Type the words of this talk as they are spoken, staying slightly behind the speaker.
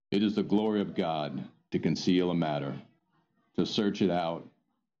It is the glory of God to conceal a matter. To search it out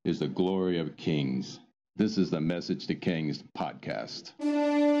is the glory of kings. This is the Message to Kings podcast.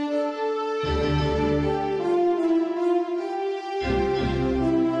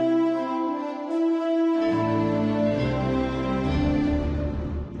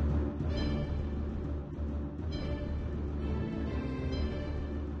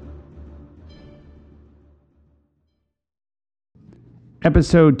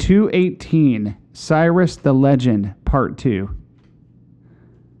 Episode 218, Cyrus the Legend, Part 2.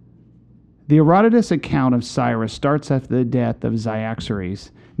 The Herodotus account of Cyrus starts after the death of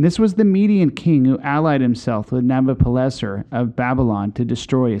Cyaxares. And this was the Median king who allied himself with Nabopolassar of Babylon to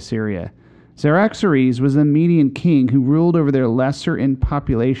destroy Assyria. Cyaxares was the Median king who ruled over their lesser in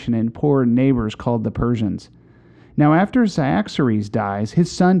population and poorer neighbors called the Persians. Now after Cyaxares dies,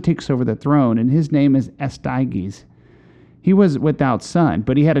 his son takes over the throne, and his name is Astyages. He was without son,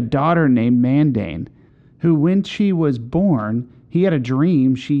 but he had a daughter named Mandane, who when she was born, he had a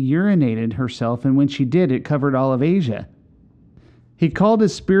dream she urinated herself, and when she did, it covered all of Asia. He called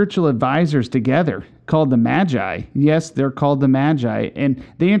his spiritual advisors together, called the Magi. Yes, they're called the Magi, and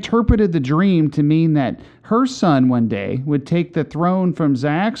they interpreted the dream to mean that her son one day would take the throne from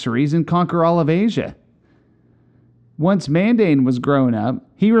Cyaxares and conquer all of Asia. Once Mandane was grown up,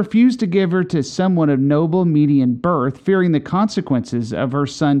 he refused to give her to someone of noble Median birth, fearing the consequences of her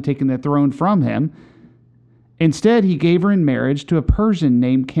son taking the throne from him. Instead, he gave her in marriage to a Persian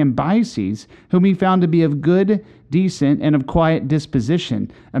named Cambyses, whom he found to be of good, decent, and of quiet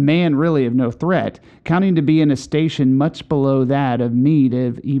disposition, a man really of no threat, counting to be in a station much below that of Mede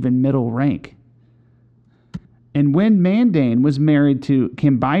of even middle rank. And when Mandane was married to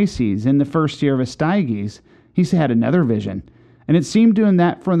Cambyses in the first year of Astyages, he had another vision, and it seemed to him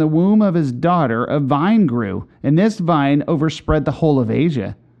that from the womb of his daughter a vine grew, and this vine overspread the whole of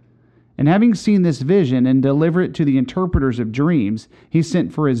Asia. And having seen this vision and delivered it to the interpreters of dreams, he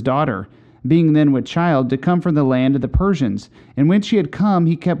sent for his daughter, being then with child, to come from the land of the Persians. And when she had come,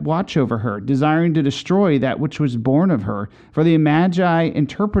 he kept watch over her, desiring to destroy that which was born of her. For the Magi,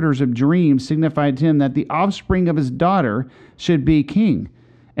 interpreters of dreams, signified to him that the offspring of his daughter should be king.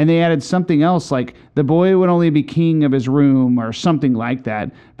 And they added something else like the boy would only be king of his room or something like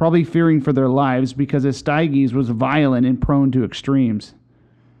that, probably fearing for their lives because Astyages was violent and prone to extremes.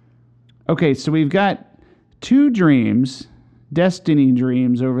 Okay, so we've got two dreams, destiny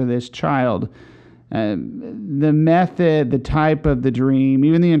dreams over this child. The method, the type of the dream,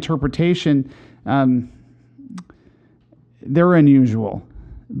 even the interpretation, they're unusual.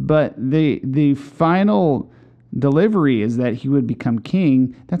 But the final delivery is that he would become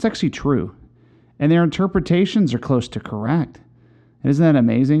king. That's actually true. And their interpretations are close to correct. Isn't that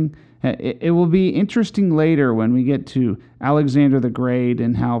amazing? It will be interesting later when we get to Alexander the Great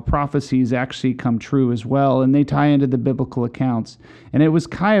and how prophecies actually come true as well, and they tie into the biblical accounts. And it was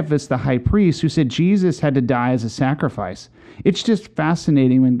Caiaphas, the high priest, who said Jesus had to die as a sacrifice. It's just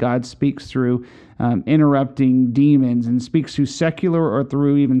fascinating when God speaks through interrupting demons and speaks through secular or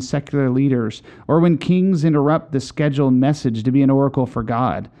through even secular leaders, or when kings interrupt the scheduled message to be an oracle for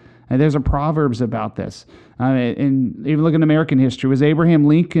God. And there's a Proverbs about this. And even look at American history, it was Abraham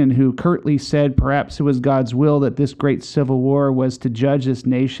Lincoln who curtly said perhaps it was God's will that this great civil war was to judge this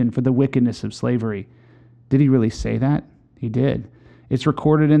nation for the wickedness of slavery. Did he really say that? He did. It's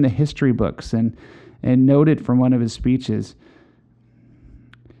recorded in the history books and noted from one of his speeches.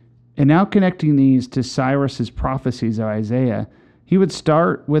 And now connecting these to Cyrus's prophecies of Isaiah, he would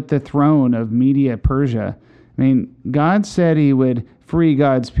start with the throne of Media Persia. I mean, God said he would free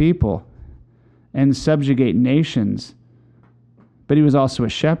God's people and subjugate nations, but he was also a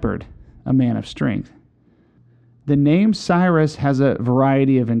shepherd, a man of strength. The name Cyrus has a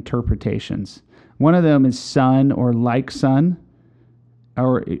variety of interpretations. One of them is son or like son,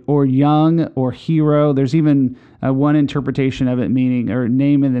 or young or hero. There's even one interpretation of it meaning, or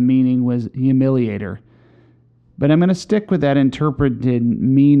name of the meaning was humiliator. But I'm going to stick with that interpreted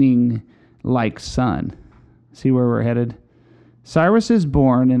meaning like son. See where we're headed? Cyrus is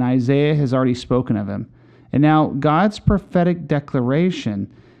born, and Isaiah has already spoken of him. And now God's prophetic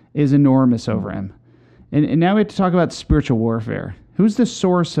declaration is enormous over him. And now we have to talk about spiritual warfare. Who's the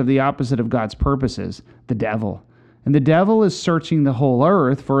source of the opposite of God's purposes? The devil. And the devil is searching the whole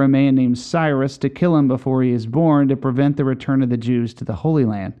earth for a man named Cyrus to kill him before he is born to prevent the return of the Jews to the Holy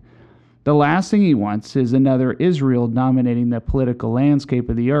Land. The last thing he wants is another Israel dominating the political landscape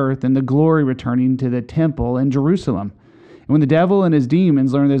of the earth and the glory returning to the temple in Jerusalem. And when the devil and his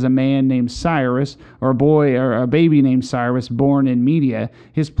demons learn there's a man named Cyrus, or a boy or a baby named Cyrus born in Media,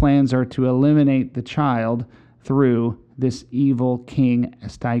 his plans are to eliminate the child through this evil king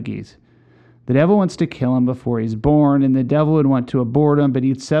Astyages. The devil wants to kill him before he's born, and the devil would want to abort him, but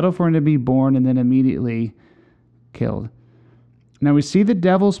he'd settle for him to be born and then immediately killed. Now we see the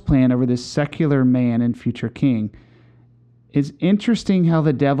devil's plan over this secular man and future king. It's interesting how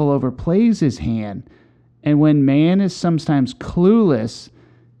the devil overplays his hand, and when man is sometimes clueless,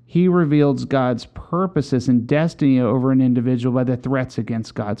 he reveals God's purposes and destiny over an individual by the threats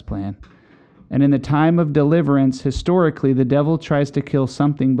against God's plan. And in the time of deliverance, historically, the devil tries to kill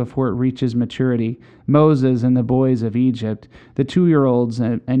something before it reaches maturity. Moses and the boys of Egypt, the 2-year-olds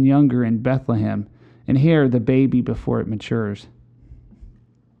and younger in Bethlehem, and here the baby before it matures.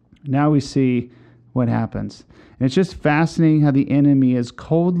 Now we see what happens. And it's just fascinating how the enemy is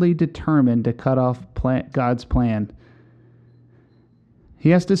coldly determined to cut off God's plan. He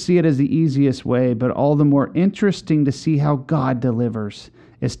has to see it as the easiest way, but all the more interesting to see how God delivers.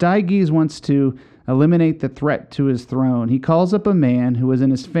 Astyages wants to eliminate the threat to his throne. He calls up a man who was in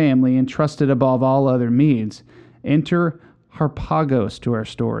his family and trusted above all other Medes. Enter Harpagos to our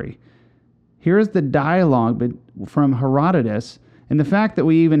story. Here is the dialogue from Herodotus, and the fact that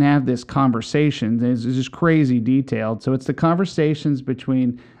we even have this conversation is just crazy detailed. So it's the conversations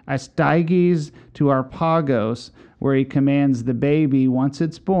between Astyages to Harpagos, where he commands the baby once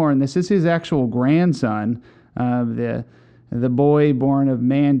it's born. This is his actual grandson, the boy born of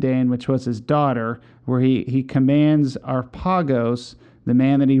Mandan, which was his daughter, where he commands Harpagos, the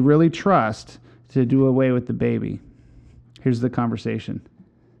man that he really trusts, to do away with the baby. Here's the conversation.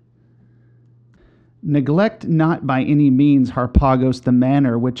 Neglect not by any means, Harpagos, the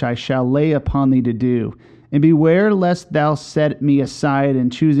manner which I shall lay upon thee to do, and beware lest thou set me aside in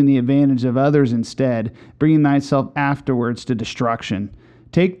choosing the advantage of others instead, bringing thyself afterwards to destruction.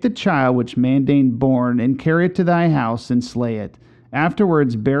 Take the child which Mandan born, and carry it to thy house, and slay it.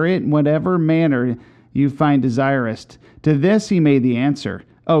 Afterwards bury it in whatever manner you find desirous. To this he made the answer,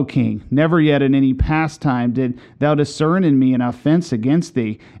 O king, never yet in any past time did thou discern in me an offense against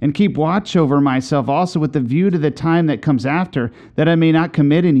thee, and keep watch over myself also with the view to the time that comes after, that I may not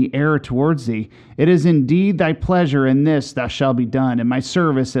commit any error towards thee. It is indeed thy pleasure, in this thou shalt be done, and my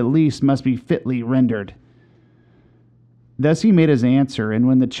service at least must be fitly rendered. Thus he made his answer, and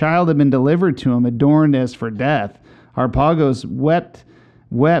when the child had been delivered to him, adorned as for death, Harpagos wept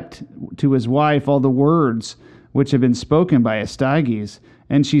to his wife all the words which had been spoken by Astyages.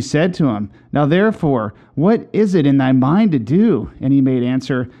 And she said to him, Now therefore, what is it in thy mind to do? And he made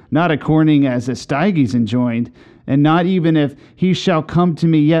answer, Not according as Astyages enjoined, and not even if he shall come to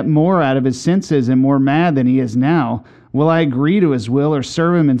me yet more out of his senses and more mad than he is now, will I agree to his will or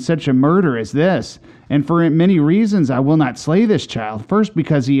serve him in such a murder as this. And for many reasons I will not slay this child, first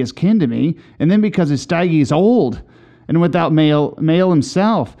because he is kin to me, and then because Astyages is old, and without male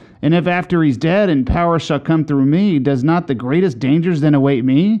himself. And if after he's dead and power shall come through me, does not the greatest dangers then await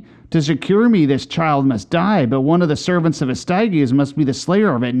me? To secure me this child must die, but one of the servants of Astyages must be the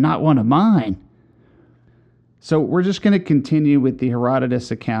slayer of it, not one of mine. So we're just going to continue with the Herodotus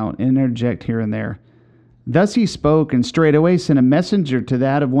account and interject here and there. Thus he spoke, and straightway sent a messenger to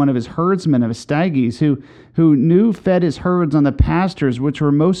that of one of his herdsmen of Astyages, who knew fed his herds on the pastures which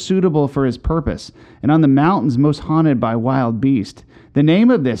were most suitable for his purpose, and on the mountains most haunted by wild beasts. The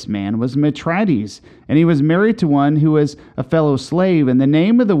name of this man was Mithridates, and he was married to one who was a fellow slave, and the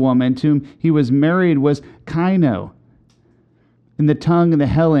name of the woman to whom he was married was Kaino, in the tongue of the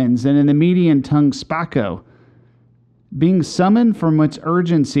Hellenes, and in the Median tongue Spaco. Being summoned from much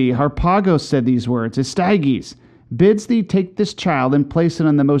urgency, Harpagos said these words, Astyages bids thee take this child and place it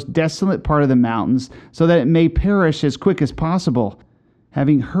on the most desolate part of the mountains, so that it may perish as quick as possible.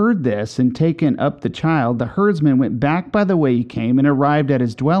 Having heard this and taken up the child, the herdsman went back by the way he came and arrived at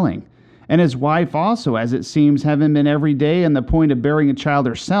his dwelling. And his wife also, as it seems, having been every day on the point of bearing a child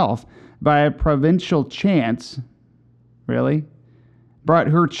herself, by a provincial chance, brought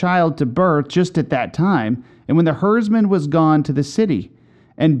her child to birth just at that time, and when the herdsman was gone to the city.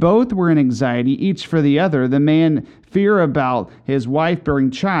 And both were in anxiety, each for the other, the man fear about his wife bearing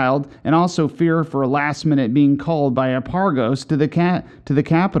child, and also fear for a last minute being called by Harpagos to the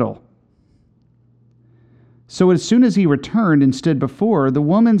capital. So as soon as he returned and stood before, the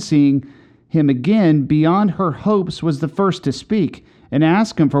woman, seeing him again beyond her hopes, was the first to speak, and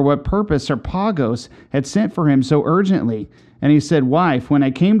asked him for what purpose Harpagos had sent for him so urgently. And he said, Wife, when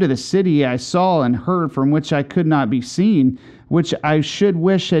I came to the city, I saw and heard from which I could not be seen, which I should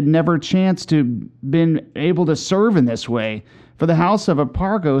wish had never chanced to been able to serve in this way. For the house of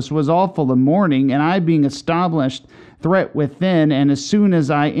Harpagos was all full of mourning, and I being established threat within, and as soon as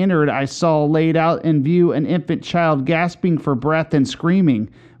I entered, I saw laid out in view an infant child gasping for breath and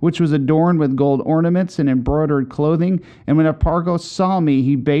screaming, which was adorned with gold ornaments and embroidered clothing. And when Hipparchus saw me,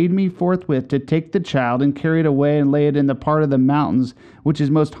 he bade me forthwith to take the child and carry it away and lay it in the part of the mountains which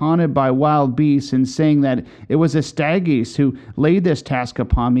is most haunted by wild beasts, and saying that it was Astyages who laid this task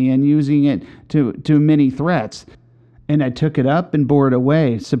upon me, and using it to many threats. And I took it up and bore it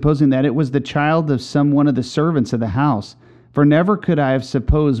away, supposing that it was the child of some one of the servants of the house. For never could I have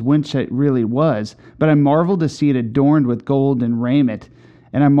supposed whence it really was, but I marveled to see it adorned with gold and raiment.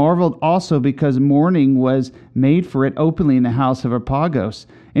 And I marveled also because mourning was made for it openly in the house of Hipparchus.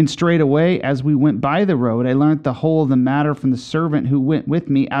 And straightway, as we went by the road, I learnt the whole of the matter from the servant who went with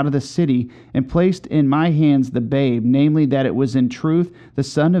me out of the city, and placed in my hands the babe, namely that it was in truth the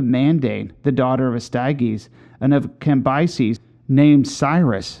son of Mandane, the daughter of Astyages, and of Cambyses, named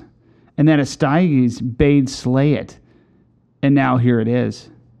Cyrus, and that Astyages bade slay it. And now here it is.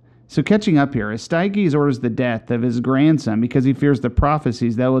 So catching up here, Astyages orders the death of his grandson because he fears the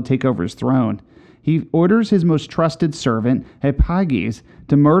prophecies that will take over his throne. He orders his most trusted servant, Hipparchus,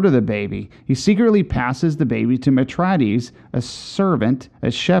 to murder the baby. He secretly passes the baby to Mithridates, a servant,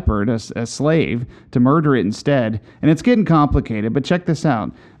 a shepherd, a slave, to murder it instead. And it's getting complicated, but check this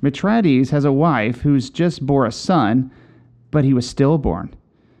out. Mithridates has a wife who's just bore a son, but he was stillborn.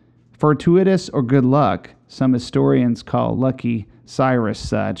 Fortuitous or good luck, some historians call lucky Cyrus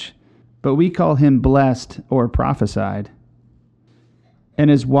such, but we call him blessed or prophesied. And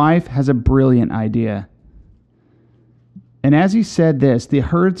his wife has a brilliant idea. And as he said this, the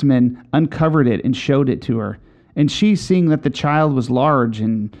herdsman uncovered it and showed it to her. And she, seeing that the child was large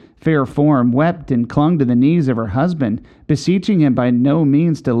and fair form, wept and clung to the knees of her husband, beseeching him by no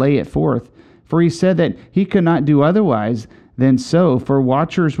means to lay it forth. For he said that he could not do otherwise than so, for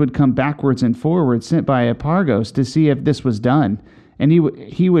watchers would come backwards and forwards, sent by Hipparchus, to see if this was done. And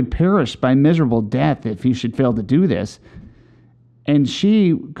he would perish by miserable death if he should fail to do this. And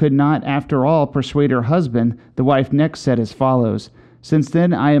she could not, after all, persuade her husband. The wife next said as follows: Since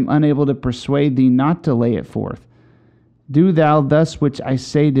then I am unable to persuade thee not to lay it forth. Do thou thus which I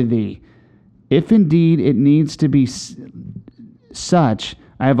say to thee. If indeed it needs to be such,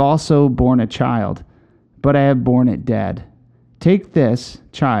 I have also borne a child, but I have borne it dead. Take this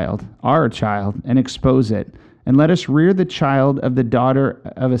child, our child, and expose it, and let us rear the child of the daughter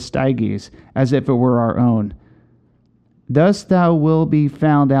of Astyages, as if it were our own. Thus thou wilt be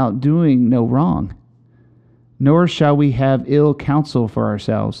found out doing no wrong, nor shall we have ill counsel for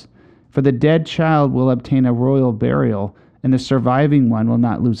ourselves. For the dead child will obtain a royal burial, and the surviving one will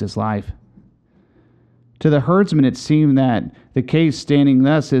not lose his life. To the herdsman it seemed that the case standing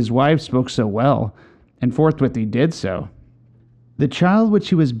thus, his wife spoke so well, and forthwith he did so. The child which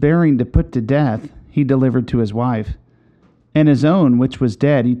he was bearing to put to death, he delivered to his wife. And his own, which was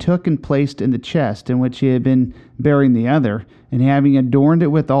dead, he took and placed in the chest in which he had been bearing the other, and having adorned it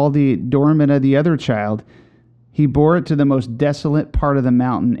with all the adornment of the other child, he bore it to the most desolate part of the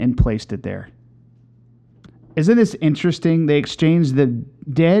mountain and placed it there. Isn't this interesting? They exchanged the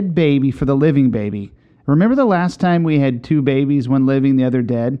dead baby for the living baby. Remember the last time we had two babies, one living, the other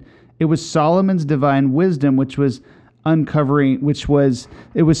dead? It was Solomon's divine wisdom, it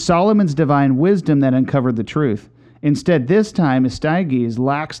was Solomon's divine wisdom that uncovered the truth. Instead, this time, Astyages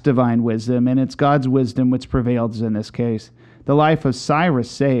lacks divine wisdom, and it's God's wisdom which prevails in this case. The life of Cyrus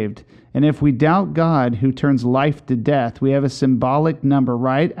saved. And if we doubt God, who turns life to death, we have a symbolic number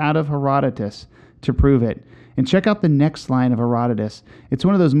right out of Herodotus to prove it. And check out the next line of Herodotus. It's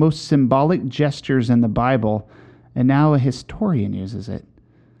one of those most symbolic gestures in the Bible, and now a historian uses it.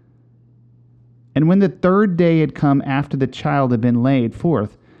 And when the third day had come after the child had been laid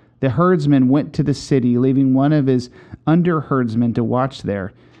forth, the herdsman went to the city, leaving one of his under-herdsmen to watch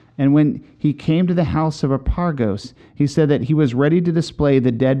there. And when he came to the house of Hipparchus, he said that he was ready to display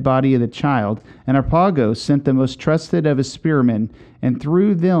the dead body of the child. And Hipparchus sent the most trusted of his spearmen, and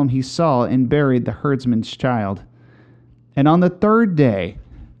through them he saw and buried the herdsman's child. And on the third day,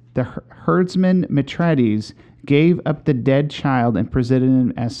 the herdsman Mithridates gave up the dead child and presented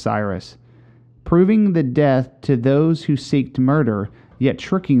him as Cyrus, proving the death to those who seek to murder, yet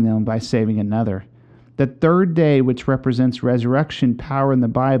tricking them by saving another. The third day, which represents resurrection power in the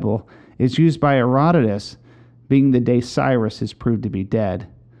Bible, is used by Herodotus, being the day Cyrus is proved to be dead,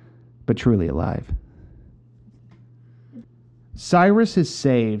 but truly alive. Cyrus is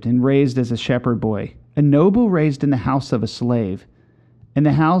saved and raised as a shepherd boy, a noble raised in the house of a slave, in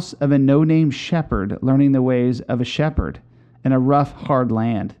the house of a no-name shepherd, learning the ways of a shepherd in a rough, hard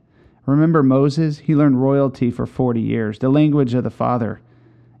land. Remember Moses? He learned royalty for 40 years, the language of the Father.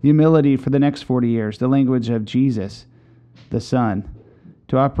 Humility for the next 40 years, the language of Jesus, the Son.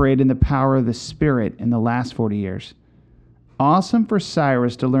 To operate in the power of the Spirit in the last 40 years. awesome for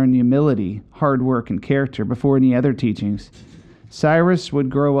Cyrus to learn humility, hard work, and character before any other teachings. Cyrus would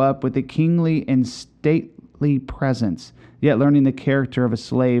grow up with a kingly and stately presence, yet learning the character of a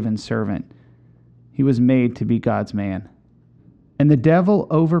slave and servant. He was made to be God's man. And the devil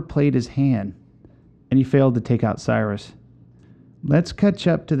overplayed his hand, and he failed to take out Cyrus. Let's catch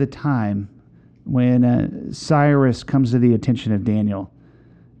up to the time when Cyrus comes to the attention of Daniel.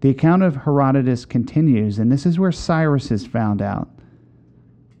 The account of Herodotus continues, and this is where Cyrus is found out.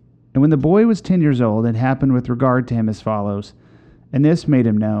 And when the boy was 10 years old, it happened with regard to him as follows. And this made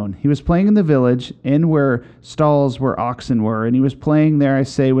him known. He was playing in the village, in where stalls where oxen were, and he was playing there, I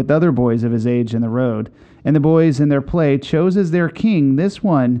say, with other boys of his age in the road. And the boys in their play chose as their king this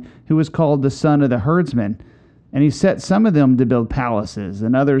one who was called the son of the herdsman. And he set some of them to build palaces,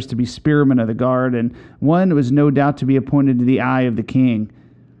 and others to be spearmen of the guard, and one was no doubt to be appointed to the eye of the king.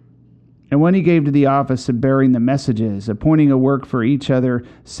 And one he gave to the office of bearing the messages, appointing a work for each other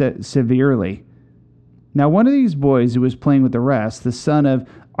severely. Now one of these boys who was playing with the rest, the son of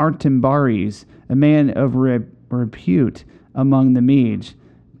Artambares, a man of repute among the Medes,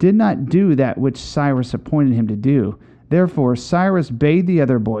 did not do that which Cyrus appointed him to do. Therefore Cyrus bade the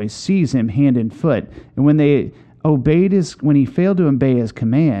other boys seize him hand and foot, and when he failed to obey his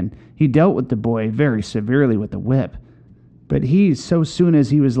command, he dealt with the boy very severely with the whip. But he, so soon as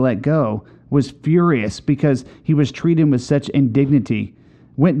he was let go, was furious because he was treated with such indignity,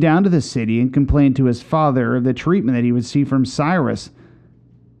 went down to the city and complained to his father of the treatment that he would see from Cyrus,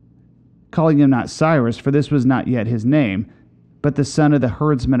 calling him not Cyrus, for this was not yet his name, but the son of the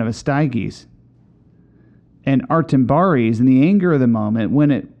herdsman of Astyages. And Artambares, in the anger of the moment,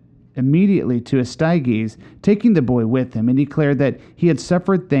 went immediately to Astyages, taking the boy with him, and declared that he had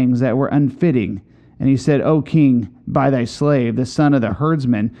suffered things that were unfitting. And he said, O king, by thy slave, the son of the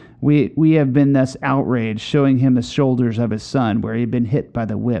herdsman, we have been thus outraged, showing him the shoulders of his son, where he had been hit by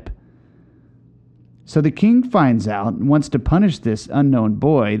the whip. So the king finds out and wants to punish this unknown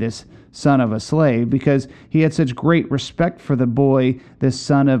boy, this son of a slave, because he had such great respect for the boy, this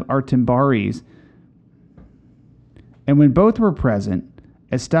son of Artambares. And when both were present,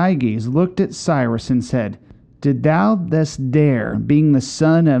 Astyages looked at Cyrus and said, Did thou thus dare, being the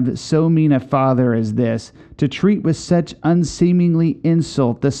son of so mean a father as this, to treat with such unseemly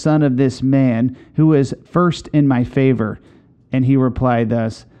insult the son of this man, who is first in my favor? And he replied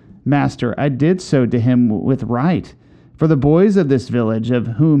thus, Master, I did so to him with right. For the boys of this village, of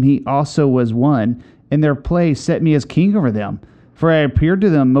whom he also was one, in their play set me as king over them, for I appeared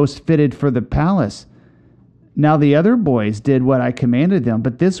to them most fitted for the palace. Now the other boys did what I commanded them,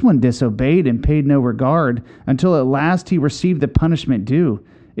 but this one disobeyed and paid no regard, until at last he received the punishment due.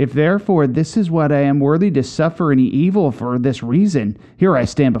 If therefore this is what I am worthy to suffer any evil for this reason, here I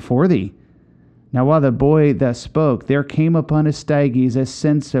stand before thee. Now while the boy thus spoke, there came upon Astyages a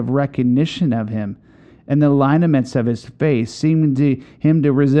sense of recognition of him, and the lineaments of his face seemed to him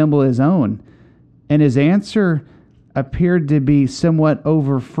to resemble his own, and his answer appeared to be somewhat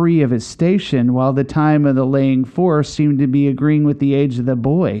over free of his station, while the time of the laying forth seemed to be agreeing with the age of the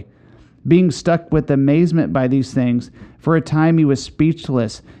boy. Being struck with amazement by these things, for a time he was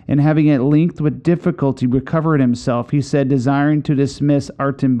speechless, and having at length with difficulty recovered himself, he said, desiring to dismiss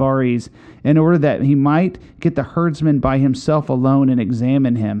Artambares, in order that he might get the herdsman by himself alone and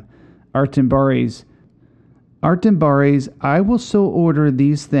examine him. Artambares, I will so order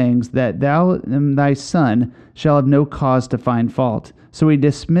these things that thou and thy son shall have no cause to find fault. So he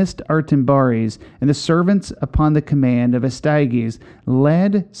dismissed Artambares, and the servants, upon the command of Astyages,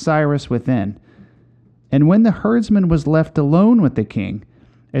 led Cyrus within. And when the herdsman was left alone with the king,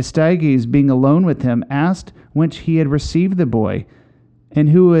 Astyages, being alone with him, asked whence he had received the boy, and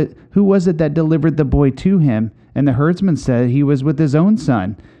who was it that delivered the boy to him? And the herdsman said he was with his own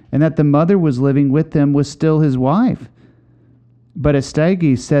son, and that the mother was living with him was still his wife. But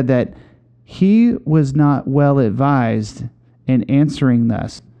Astyages said that he was not well advised in answering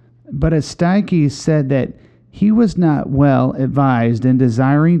thus. But Astyages said that he was not well advised in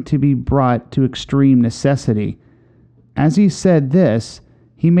desiring to be brought to extreme necessity. As he said this,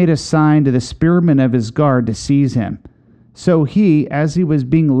 he made a sign to the spearmen of his guard to seize him. So he, as he was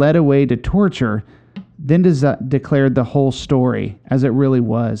being led away to torture, then declared the whole story as it really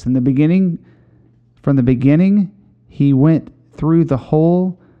was. From the beginning, he went through the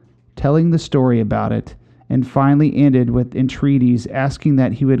whole, telling the story about it, and finally ended with entreaties asking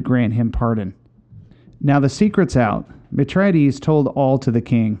that he would grant him pardon. Now the secret's out. Mithradates told all to the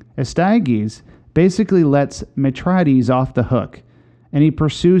king. Astyages basically lets Mithradates off the hook, and he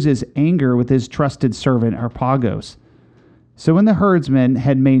pursues his anger with his trusted servant Harpagos. So when the herdsman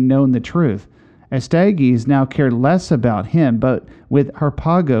had made known the truth, Astyages now cared less about him, but with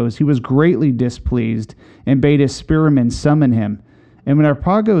Harpagos he was greatly displeased, and bade his spearmen summon him. And when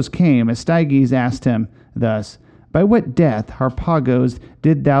Harpagos came, Astyages asked him thus, By what death, Harpagos,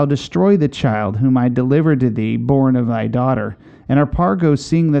 did thou destroy the child whom I delivered to thee, born of thy daughter? And Harpagos,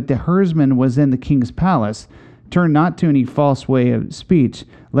 seeing that the herdsman was in the king's palace, turned not to any false way of speech,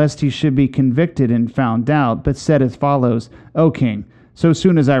 lest he should be convicted and found out, but said as follows, O king, so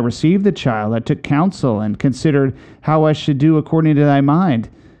soon as I received the child, I took counsel and considered how I should do according to thy mind,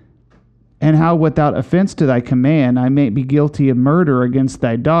 and how without offense to thy command I may be guilty of murder against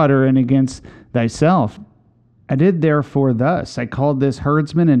thy daughter and against thyself. I did therefore thus. I called this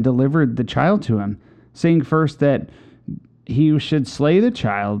herdsman and delivered the child to him, saying first that he should slay the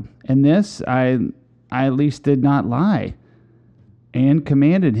child, and this I at least did not lie, and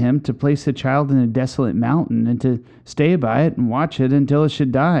commanded him to place the child in a desolate mountain, and to stay by it and watch it until it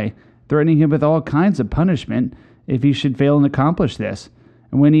should die, threatening him with all kinds of punishment if he should fail and accomplish this.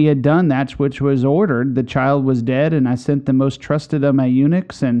 And when he had done that which was ordered, the child was dead, and I sent the most trusted of my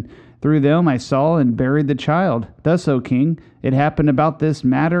eunuchs, and through them I saw and buried the child. Thus, O king, it happened about this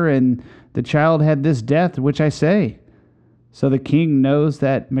matter, and the child had this death which I say. So the king knows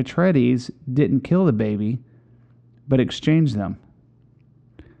that Metredes didn't kill the baby, but exchanged them.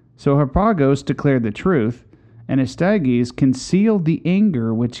 So Harpagos declared the truth, and Astyages concealed the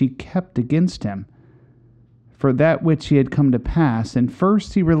anger which he kept against him, for that which he had come to pass. And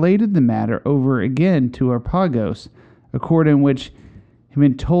first he related the matter over again to Harpagos, according which he had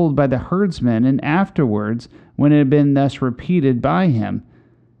been told by the herdsman, and afterwards, when it had been thus repeated by him.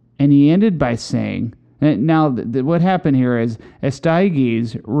 And he ended by saying, now, what happened here is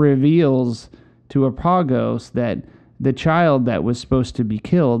Astyages reveals to Harpagos that the child that was supposed to be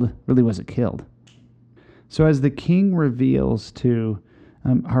killed really wasn't killed. So as the king reveals to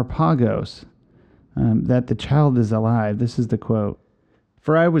Harpagos that the child is alive, this is the quote,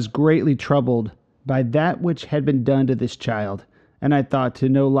 For I was greatly troubled by that which had been done to this child, and I thought to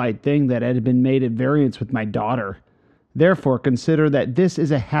no light thing that it had been made at variance with my daughter. Therefore consider that this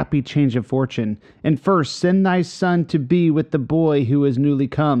is a happy change of fortune, and first send thy son to be with the boy who is newly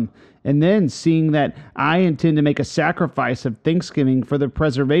come, and then, seeing that I intend to make a sacrifice of thanksgiving for the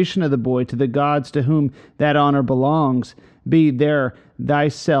preservation of the boy to the gods to whom that honor belongs, be there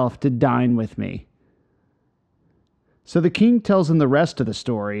thyself to dine with me. So the king tells him the rest of the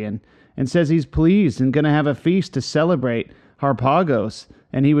story, and says he's pleased and going to have a feast to celebrate Harpagos,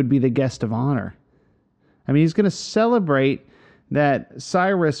 and he would be the guest of honor. I mean, he's going to celebrate that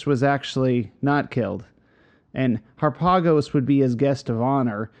Cyrus was actually not killed, and Harpagos would be his guest of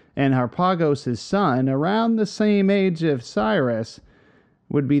honor, and Harpagos' son, around the same age of Cyrus,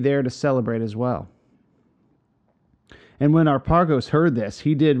 would be there to celebrate as well. And when Harpagos heard this,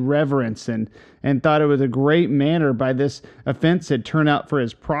 he did reverence and thought it was a great manner by this offense had turned out for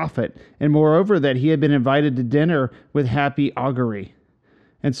his profit, and moreover that he had been invited to dinner with happy augury.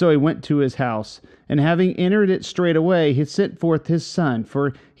 And so he went to his house, and having entered it straightway, he sent forth his son,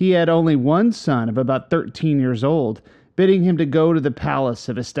 for he had only one son of about 13 years old, bidding him to go to the palace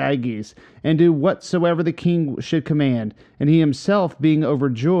of Astyages, and do whatsoever the king should command. And he himself, being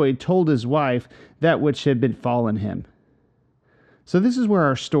overjoyed, told his wife that which had befallen him. So this is where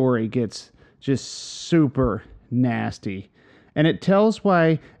our story gets just super nasty. And it tells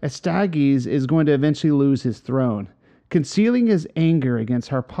why Astyages is going to eventually lose his throne. Concealing his anger against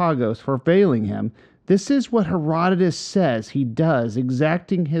Harpagos for failing him, this is what Herodotus says he does,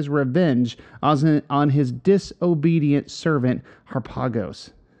 exacting his revenge on his disobedient servant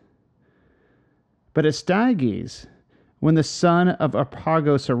Harpagos. But Astyages, when the son of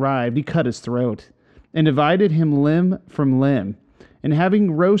Harpagos arrived, he cut his throat, and divided him limb from limb. And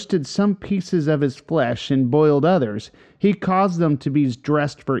having roasted some pieces of his flesh and boiled others, he caused them to be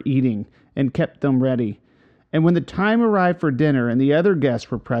dressed for eating, and kept them ready. And when the time arrived for dinner, and the other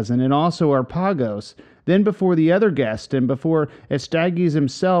guests were present, and also Harpagos, then before the other guests and before Astyages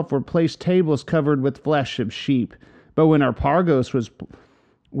himself were placed tables covered with flesh of sheep. But when Harpagos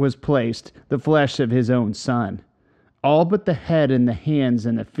was placed, the flesh of his own son, all but the head and the hands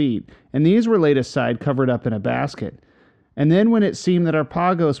and the feet, and these were laid aside covered up in a basket. And then when it seemed that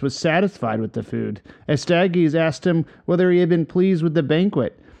Harpagos was satisfied with the food, Astyages asked him whether he had been pleased with the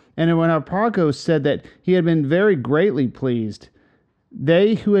banquet. And when Harpagos said that he had been very greatly pleased,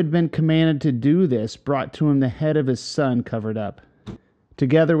 they who had been commanded to do this brought to him the head of his son covered up,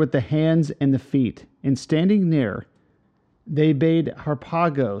 together with the hands and the feet. And standing near, they bade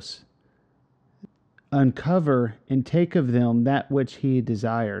Harpagos uncover and take of them that which he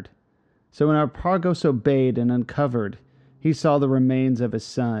desired. So when Harpagos obeyed and uncovered, he saw the remains of his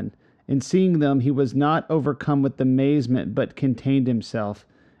son, In seeing them, he was not overcome with amazement, but contained himself.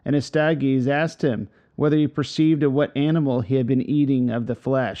 And Astyages asked him whether he perceived of what animal he had been eating of the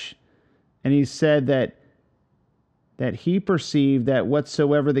flesh. And he said that he perceived that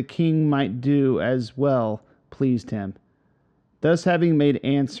whatsoever the king might do as well pleased him. Thus having made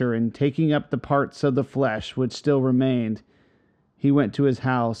answer, and taking up the parts of the flesh which still remained, he went to his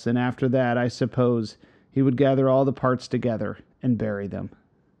house, and after that, I suppose, he would gather all the parts together and bury them.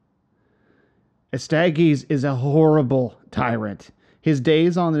 Astyages is a horrible tyrant. His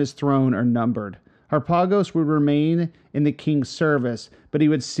days on his throne are numbered. Harpagos would remain in the king's service, but he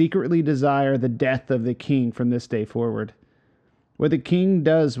would secretly desire the death of the king from this day forward. What the king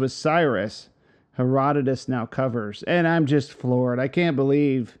does with Cyrus, Herodotus now covers. And I'm just floored. I can't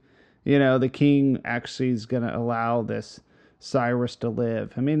believe, the king actually is going to allow this Cyrus to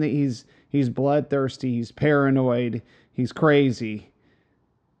live. I mean, he's bloodthirsty, he's paranoid, he's crazy.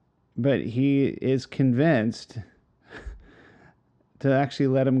 But he is convinced to actually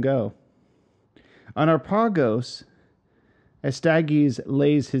let him go. On Harpagos, Astyages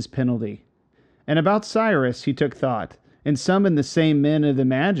lays his penalty. And about Cyrus he took thought, and summoned the same men of the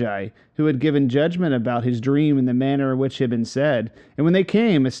Magi, who had given judgment about his dream in the manner which had been said. And when they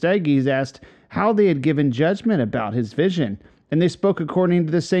came, Astyages asked how they had given judgment about his vision. And they spoke according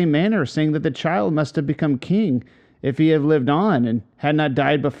to the same manner, saying that the child must have become king, if he had lived on, and had not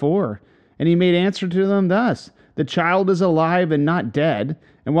died before. And he made answer to them thus: The child is alive and not dead.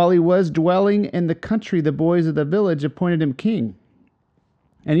 And while he was dwelling in the country, the boys of the village appointed him king.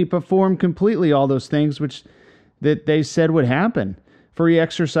 And he performed completely all those things which that they said would happen. For he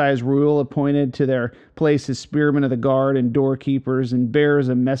exercised rule, appointed to their places spearmen of the guard, and doorkeepers, and bearers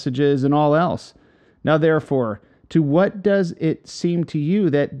of messages, and all else. Now therefore, to what does it seem to you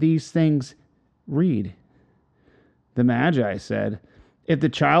that these things read? The Magi said, If the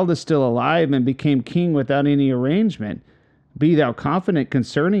child is still alive and became king without any arrangement, be thou confident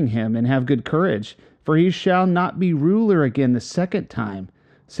concerning him, and have good courage, for he shall not be ruler again the second time,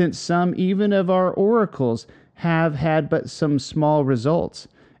 since some even of our oracles have had but some small results,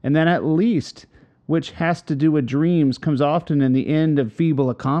 and that at least which has to do with dreams comes often in the end of feeble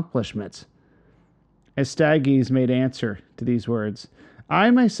accomplishments. Astyages made answer to these words: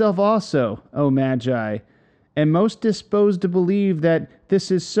 I myself also, O Magi, am most disposed to believe that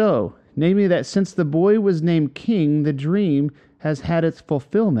this is so, namely that since the boy was named king, the dream has had its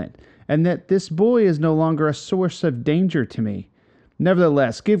fulfillment, and that this boy is no longer a source of danger to me.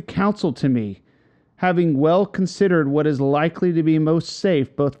 Nevertheless, give counsel to me, having well considered what is likely to be most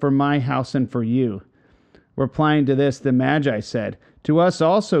safe both for my house and for you. Replying to this, the Magi said, To us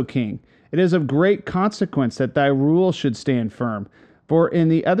also, king, it is of great consequence that thy rule should stand firm, for in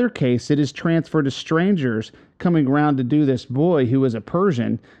the other case it is transferred to strangers coming round to do this boy, who is a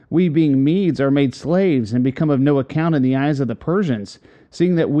Persian. We being Medes are made slaves, and become of no account in the eyes of the Persians,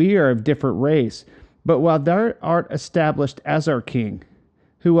 seeing that we are of different race. But while thou art established as our king,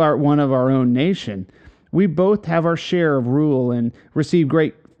 who art one of our own nation, we both have our share of rule, and receive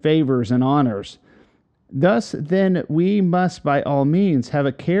great favors and honors. Thus then we must by all means have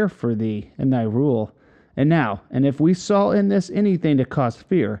a care for thee and thy rule. And if we saw in this anything to cause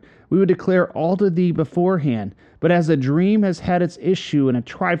fear, we would declare all to thee beforehand. But as the dream has had its issue in a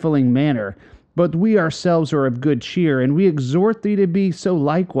trifling manner, but we ourselves are of good cheer, and we exhort thee to be so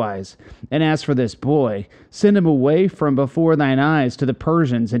likewise. And as for this boy, send him away from before thine eyes to the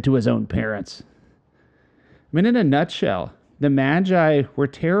Persians and to his own parents. I mean, in a nutshell, the Magi were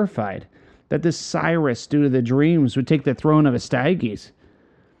terrified that this Cyrus, due to the dreams, would take the throne of Astyages.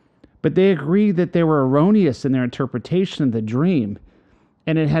 But they agreed that they were erroneous in their interpretation of the dream,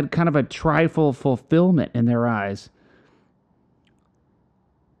 and it had kind of a trifle fulfillment in their eyes,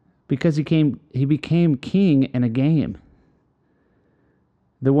 because he became king in a game,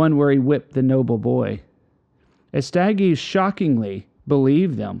 the one where he whipped the noble boy. Astyages shockingly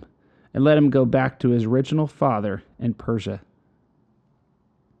believed them and let him go back to his original father in Persia.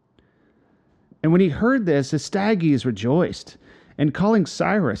 And when he heard this, Astyages rejoiced. And calling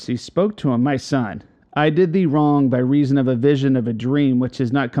Cyrus, he spoke to him, My son, I did thee wrong by reason of a vision of a dream which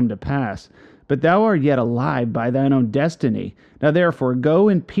has not come to pass. But thou art yet alive by thine own destiny. Now therefore go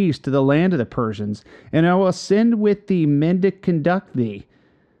in peace to the land of the Persians, and I will send with thee men to conduct thee.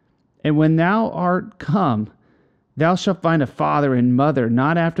 And when thou art come, thou shalt find a father and mother,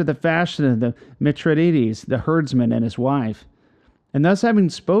 not after the fashion of the Mithridates, the herdsman and his wife. And thus having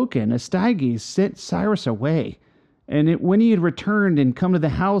spoken, Astyages sent Cyrus away. And when he had returned and come to the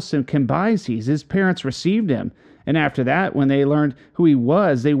house in Cambyses, his parents received him. And after that, when they learned who he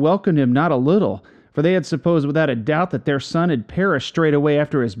was, they welcomed him not a little. for they had supposed without a doubt that their son had perished straightway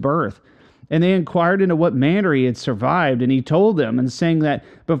after his birth. And they inquired into what manner he had survived, and he told them, and saying that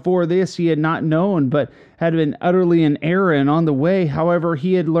before this he had not known, but had been utterly in error, and on the way, however,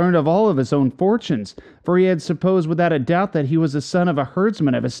 he had learned of all of his own fortunes, for he had supposed without a doubt that he was the son of a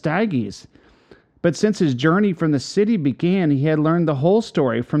herdsman of Astyages. But since his journey from the city began, he had learned the whole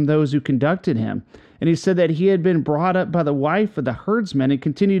story from those who conducted him, and he said that he had been brought up by the wife of the herdsman, and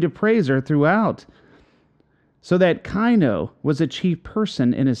continued to praise her throughout, so that Kaino was a chief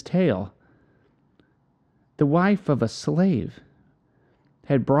person in his tale. The wife of a slave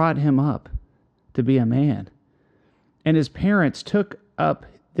had brought him up to be a man, and his parents took up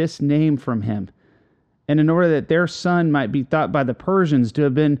this name from him, and in order that their son might be thought by the Persians to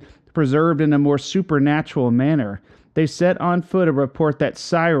have been preserved in a more supernatural manner, they set on foot a report that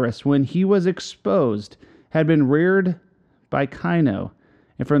Cyrus, when he was exposed, had been reared by Kaino,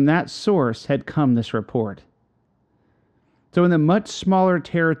 and from that source had come this report. So in the much smaller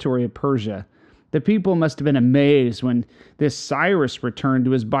territory of Persia, the people must have been amazed when this Cyrus returned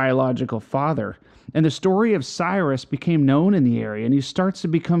to his biological father. And the story of Cyrus became known in the area, and he starts to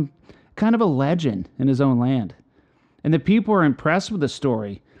become kind of a legend in his own land. And the people are impressed with the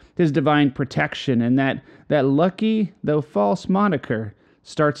story, his divine protection, and that lucky, though false moniker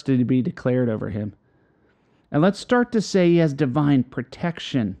starts to be declared over him. And let's start to say he has divine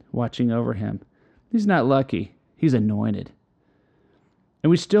protection watching over him. He's not lucky, he's anointed. And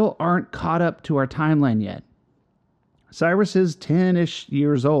we still aren't caught up to our timeline yet. Cyrus is 10-ish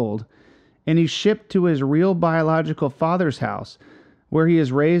years old, and he's shipped to his real biological father's house, where he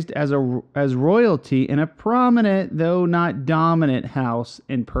is raised as royalty in a prominent, though not dominant, house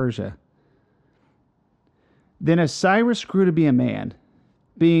in Persia. Then as Cyrus grew to be a man,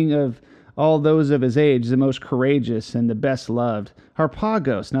 being of all those of his age the most courageous and the best loved,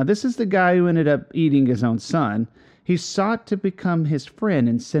 Harpagos, now this is the guy who ended up eating his own son, he sought to become his friend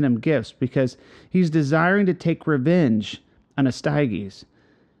and sent him gifts because he's desiring to take revenge on Astyages.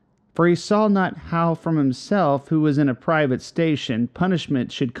 For he saw not how from himself, who was in a private station,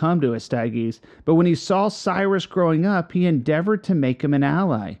 punishment should come to Astyages, but when he saw Cyrus growing up, he endeavored to make him an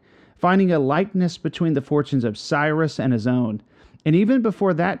ally, finding a likeness between the fortunes of Cyrus and his own. And even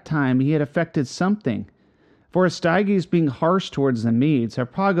before that time, he had effected something. For Astyages being harsh towards the Medes,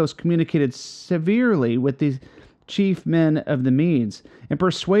 Harpagos communicated severely with the chief men of the Medes, and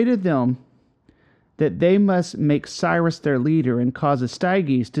persuaded them that they must make Cyrus their leader and cause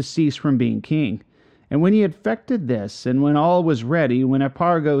Astyages to cease from being king. And when he had effected this, and when all was ready, when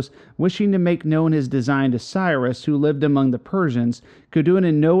Harpagos, wishing to make known his design to Cyrus, who lived among the Persians, could do it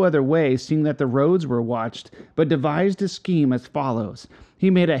in no other way, seeing that the roads were watched, but devised a scheme as follows. He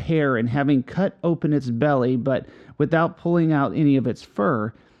made a hare, and having cut open its belly, but without pulling out any of its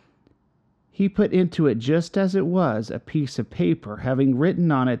fur, he put into it, just as it was, a piece of paper, having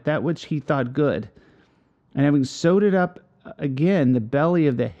written on it that which he thought good, and having sewed it up again the belly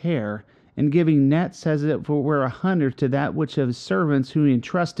of the hare, and giving nets as it were 100 to that which of his servants whom he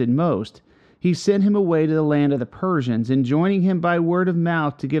entrusted most, he sent him away to the land of the Persians, enjoining him by word of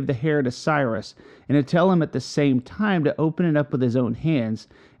mouth to give the hare to Cyrus, and to tell him at the same time to open it up with his own hands,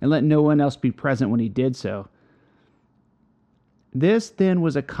 and let no one else be present when he did so. This then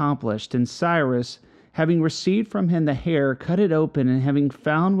was accomplished, and Cyrus, having received from him the hare, cut it open, and having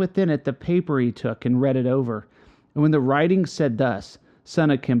found within it the paper, he took and read it over. And when the writing said thus,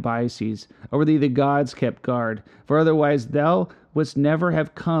 Son of Cambyses, over thee the gods kept guard, for otherwise thou wouldst never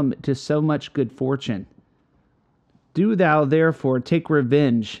have come to so much good fortune. Do thou therefore take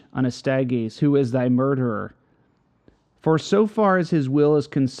revenge on Astyages, who is thy murderer. For so far as his will is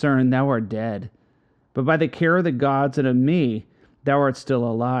concerned, thou art dead. But by the care of the gods and of me, thou art still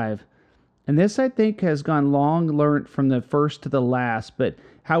alive. And this, I think, has gone long learnt from the first to the last, but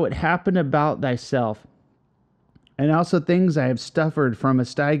how it happened about thyself, and also things I have suffered from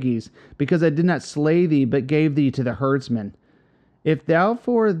Astyages, because I did not slay thee, but gave thee to the herdsmen. If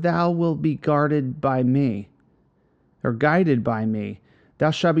therefore thou wilt be guarded by me, or guided by me,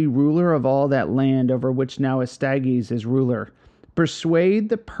 thou shalt be ruler of all that land over which now Astyages is ruler. Persuade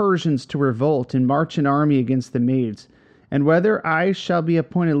the Persians to revolt, and march an army against the Medes. And whether I shall be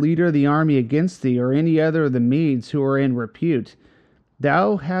appointed leader of the army against thee, or any other of the Medes who are in repute,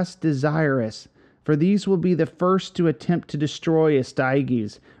 thou hast desirous, for these will be the first to attempt to destroy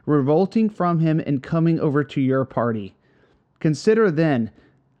Astyages, revolting from him and coming over to your party. Consider then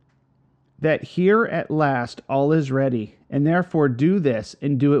that here at last all is ready, and therefore do this,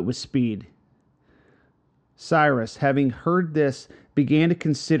 and do it with speed. Cyrus, having heard this, began to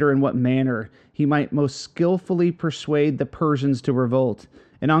consider in what manner he might most skillfully persuade the Persians to revolt,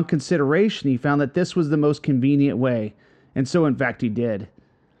 and on consideration he found that this was the most convenient way, and so in fact he did.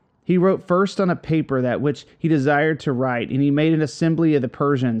 He wrote first on a paper that which he desired to write, and he made an assembly of the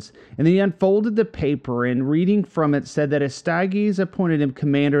Persians. And then he unfolded the paper, and reading from it said that Astyages appointed him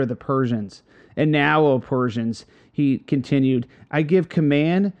commander of the Persians. And now, O Persians, he continued, I give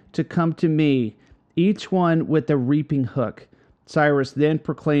command to come to me, each one with a reaping hook. Cyrus then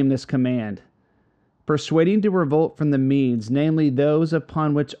proclaimed this command, persuading to revolt from the Medes, namely those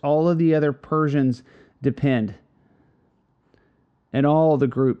upon which all of the other Persians depend, and all the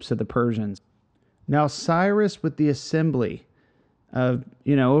groups of the Persians. Now Cyrus, with the assembly of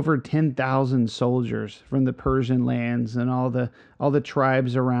over 10,000 soldiers from the Persian lands and all the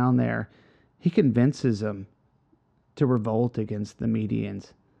tribes around there, he convinces them to revolt against the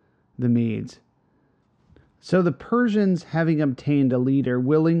Medes. So the Persians, having obtained a leader,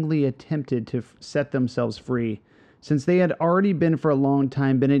 willingly attempted to set themselves free, since they had already been for a long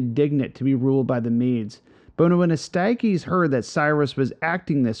time been indignant to be ruled by the Medes. But when Astyages heard that Cyrus was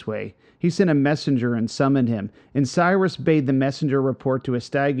acting this way, he sent a messenger and summoned him. And Cyrus bade the messenger report to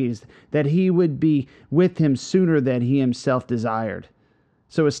Astyages that he would be with him sooner than he himself desired.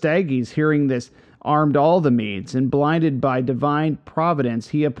 So Astyages, hearing this, armed all the Medes, and blinded by divine providence,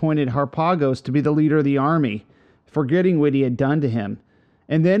 he appointed Harpagos to be the leader of the army, forgetting what he had done to him.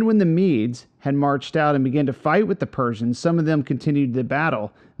 And then when the Medes had marched out and began to fight with the Persians, some of them continued the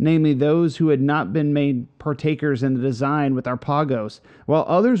battle, namely those who had not been made partakers in the design with Harpagos, while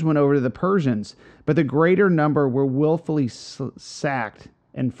others went over to the Persians, but the greater number were willfully sacked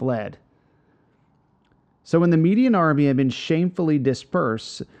and fled. So when the Median army had been shamefully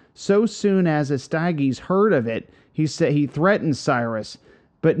dispersed, so soon as Astyages heard of it, he threatened Cyrus,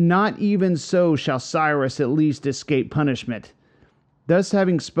 but not even so shall Cyrus at least escape punishment. Thus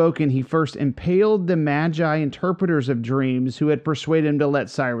having spoken, he first impaled the Magi interpreters of dreams who had persuaded him to let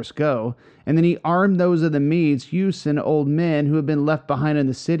Cyrus go, and then he armed those of the Medes, youths and old men who had been left behind in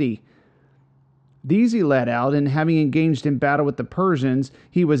the city. These he led out, and having engaged in battle with the Persians,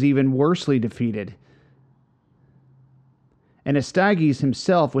 he was even worsely defeated. And Astyages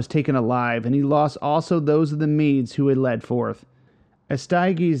himself was taken alive, and he lost also those of the Medes who had led forth.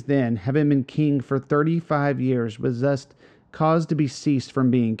 Astyages then, having been king for 35 years, was thus caused to be ceased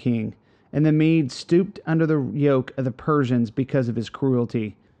from being king, and the Medes stooped under the yoke of the Persians because of his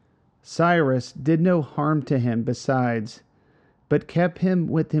cruelty. Cyrus did no harm to him besides, but kept him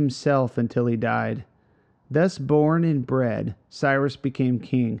with himself until he died. Thus born and bred, Cyrus became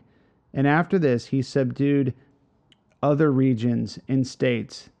king, and after this he subdued other regions and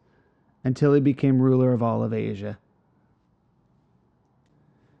states until he became ruler of all of Asia.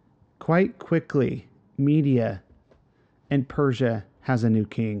 Quite quickly, Media and Persia has a new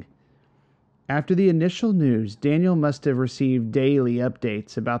king. After the initial news, Daniel must have received daily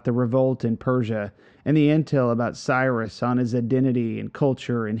updates about the revolt in Persia and the intel about Cyrus on his identity and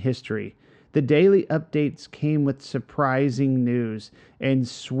culture and history. The daily updates came with surprising news and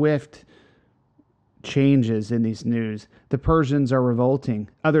swift changes in these news. The Persians are revolting.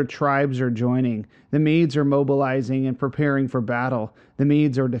 Other tribes are joining. The Medes are mobilizing and preparing for battle. The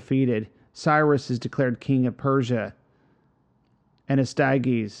Medes are defeated. Cyrus is declared king of Persia, and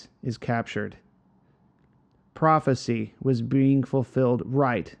Astyages is captured. Prophecy was being fulfilled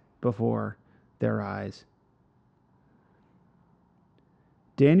right before their eyes.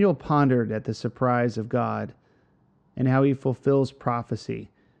 Daniel pondered at the surprise of God and how he fulfills prophecy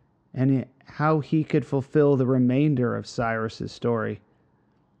and how he could fulfill the remainder of Cyrus's story.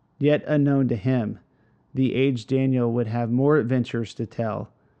 Yet unknown to him, the aged Daniel would have more adventures to tell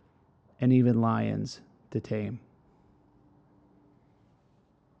and even lions to tame.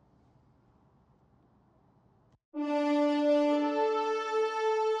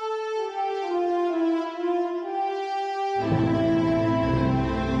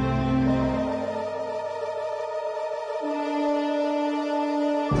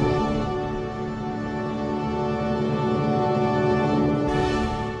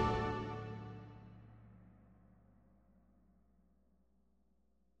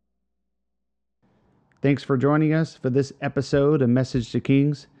 Thanks for joining us for this episode of Message to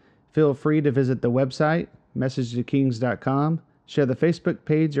Kings. Feel free to visit the website, messagetokings.com, share the Facebook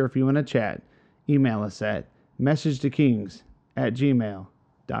page, or if you want to chat, email us at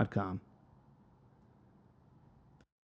messagetokings@gmail.com.